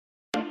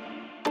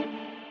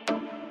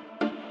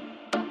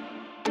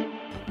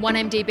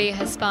1MDB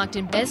has sparked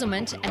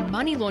embezzlement and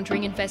money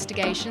laundering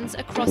investigations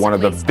across one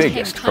of at the least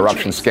biggest 10 corruption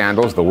countries.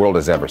 scandals the world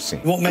has ever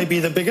seen. What may be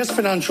the biggest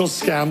financial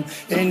scam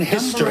in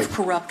history. A number of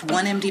corrupt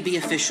 1MDB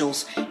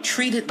officials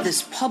treated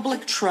this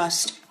public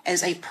trust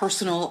as a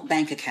personal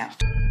bank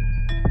account.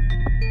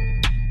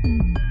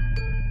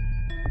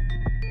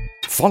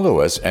 Follow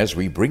us as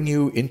we bring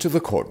you into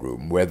the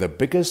courtroom where the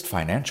biggest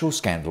financial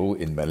scandal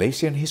in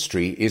Malaysian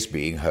history is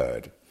being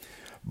heard.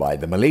 By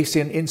the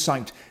Malaysian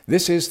Insight,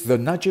 this is the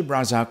Najib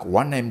Razak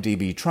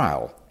 1MDB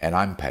trial, and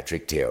I'm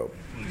Patrick Teo.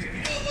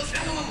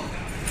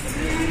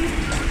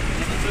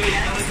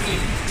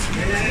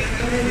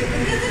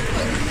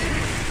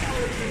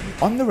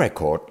 On the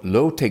record,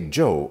 Low Tek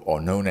Jho, or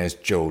known as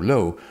Jho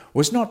Low,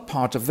 was not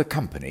part of the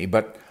company,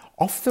 but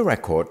off the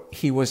record,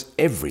 he was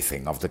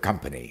everything of the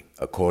company,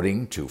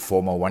 according to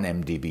former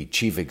 1MDB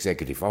Chief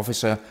Executive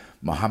Officer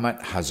Muhammad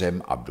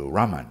Hazem Abdul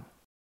Rahman.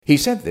 He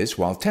said this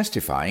while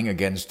testifying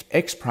against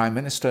ex-Prime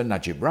Minister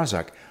Najib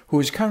Razak, who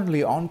is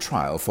currently on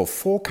trial for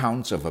 4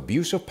 counts of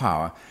abuse of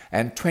power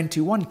and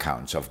 21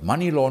 counts of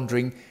money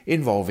laundering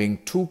involving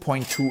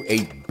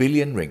 2.28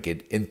 billion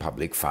ringgit in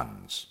public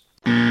funds.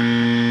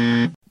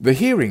 The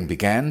hearing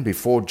began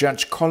before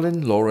Judge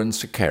Colin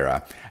Lawrence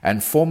Sequeira,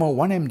 and former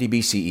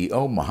 1MDB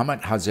CEO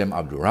Muhammad Hazem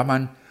Abdul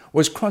Rahman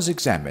was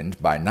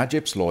cross-examined by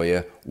Najib's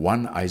lawyer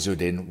Wan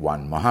Izzuddin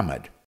Wan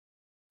Muhammad.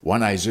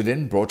 Wan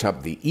Izzuddin brought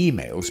up the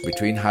emails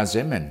between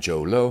Hazem and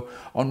Jho Low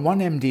on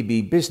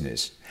 1MDB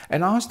business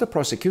and asked the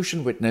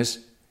prosecution witness,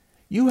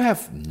 "You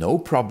have no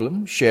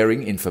problem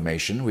sharing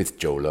information with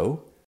Jho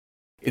Low?"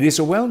 "It is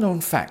a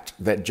well-known fact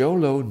that Jho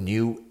Low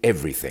knew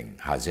everything,"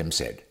 Hazem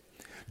said.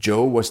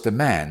 "Jho was the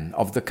man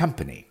of the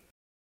company."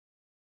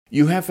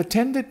 "You have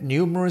attended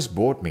numerous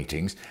board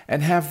meetings,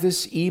 and have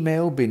this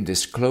email been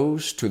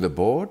disclosed to the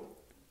board?"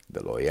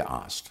 the lawyer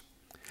asked.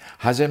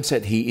 Hazem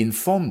said he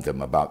informed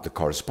them about the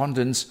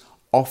correspondence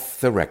off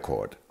the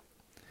record.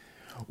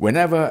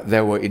 "Whenever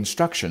there were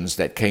instructions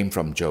that came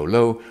from Jho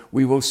Low,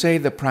 we will say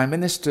the Prime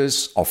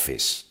Minister's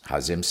office,"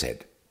 Hazem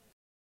said.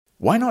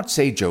 "Why not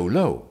say Jho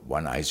Low?"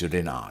 Wan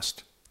Izzuddin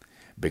asked.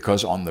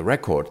 "Because on the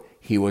record,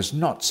 he was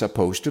not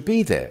supposed to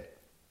be there."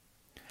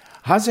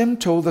 Hazem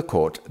told the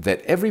court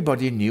that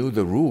everybody knew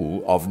the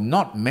rule of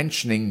not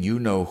mentioning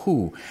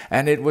you-know-who,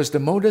 and it was the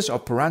modus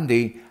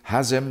operandi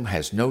Hazem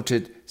has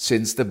noted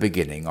since the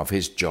beginning of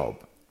his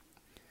job.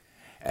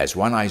 As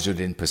Wan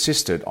Izzuddin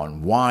persisted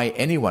on why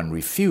anyone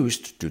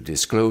refused to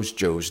disclose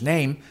Jho's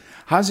name,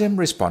 Hazem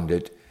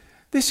responded,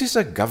 "This is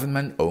a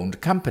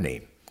government-owned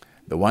company.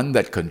 The one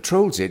that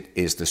controls it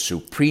is the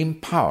supreme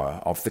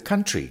power of the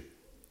country.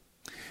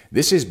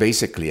 This is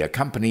basically a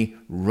company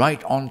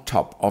right on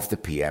top of the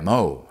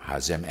PMO,"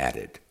 Hazem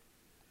added.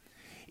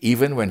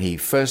 Even when he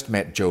first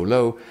met Jho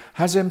Low,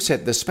 Hazem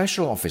said the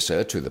special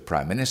officer to the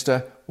Prime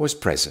Minister was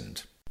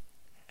present.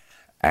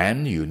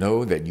 "And you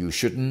know that you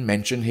shouldn't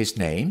mention his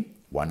name?"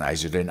 Wan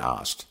Izzuddin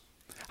asked.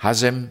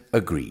 Hazem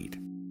agreed.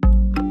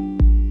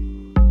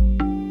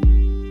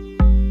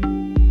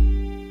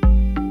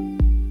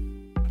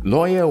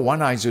 Lawyer Wan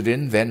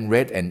Izzuddin then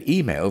read an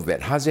email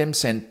that Hazem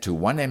sent to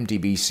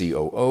 1MDB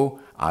COO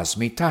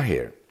Azmi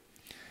Tahir.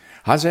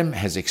 Hazem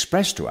has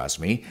expressed to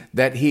Azmi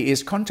that he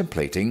is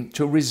contemplating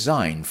to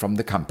resign from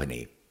the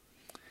company.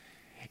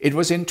 "It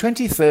was in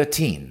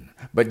 2013,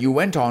 but you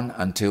went on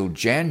until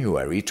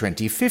January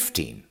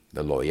 2015,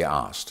 the lawyer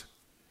asked.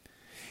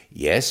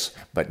 "Yes,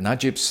 but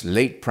Najib's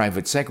late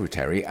private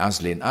secretary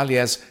Azlin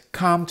Alias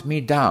calmed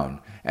me down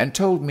and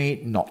told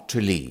me not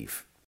to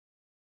leave."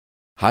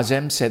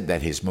 Hazem said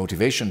that his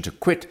motivation to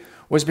quit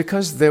was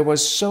because there were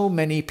so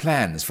many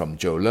plans from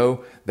Jho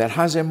Low that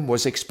Hazem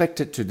was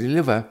expected to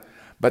deliver,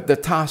 but the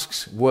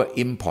tasks were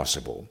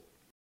impossible.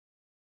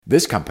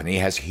 "This company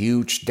has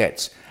huge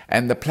debts,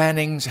 and the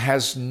plannings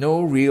has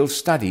no real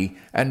study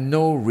and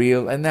no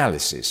real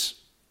analysis."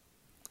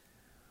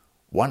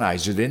 Wan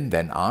Izzuddin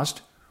then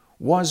asked,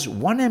 "Was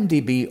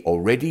 1MDB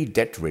already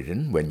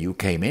debt-ridden when you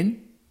came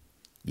in?"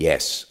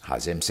 "Yes,"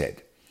 Hazem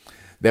said.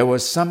 "There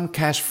was some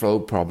cash flow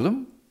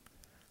problem?"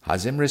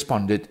 Hazem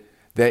responded,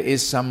 "There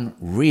is some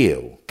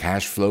real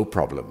cash flow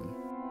problem."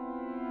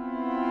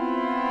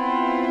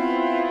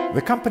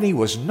 The company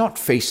was not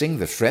facing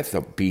the threat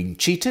of being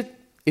cheated,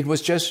 it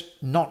was just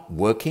not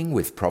working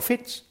with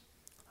profits?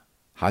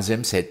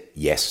 Hazem said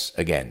yes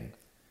again.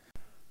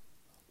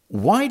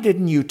 "Why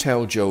didn't you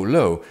tell Jho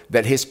Low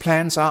that his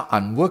plans are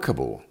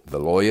unworkable?" the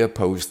lawyer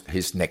posed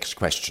his next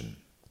question.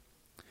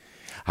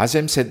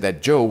 Hazem said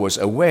that Jho was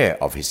aware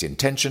of his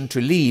intention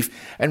to leave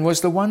and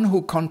was the one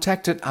who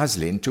contacted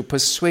Azlin to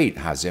persuade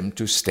Hazem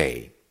to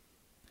stay.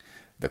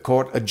 The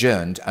court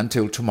adjourned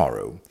until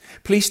tomorrow.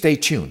 Please stay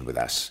tuned with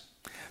us.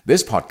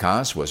 This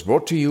podcast was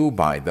brought to you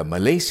by the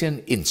Malaysian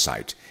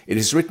Insight. It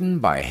is written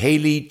by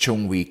Hayley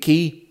Chung Wee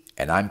Kee,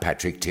 and I'm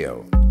Patrick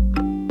Teo.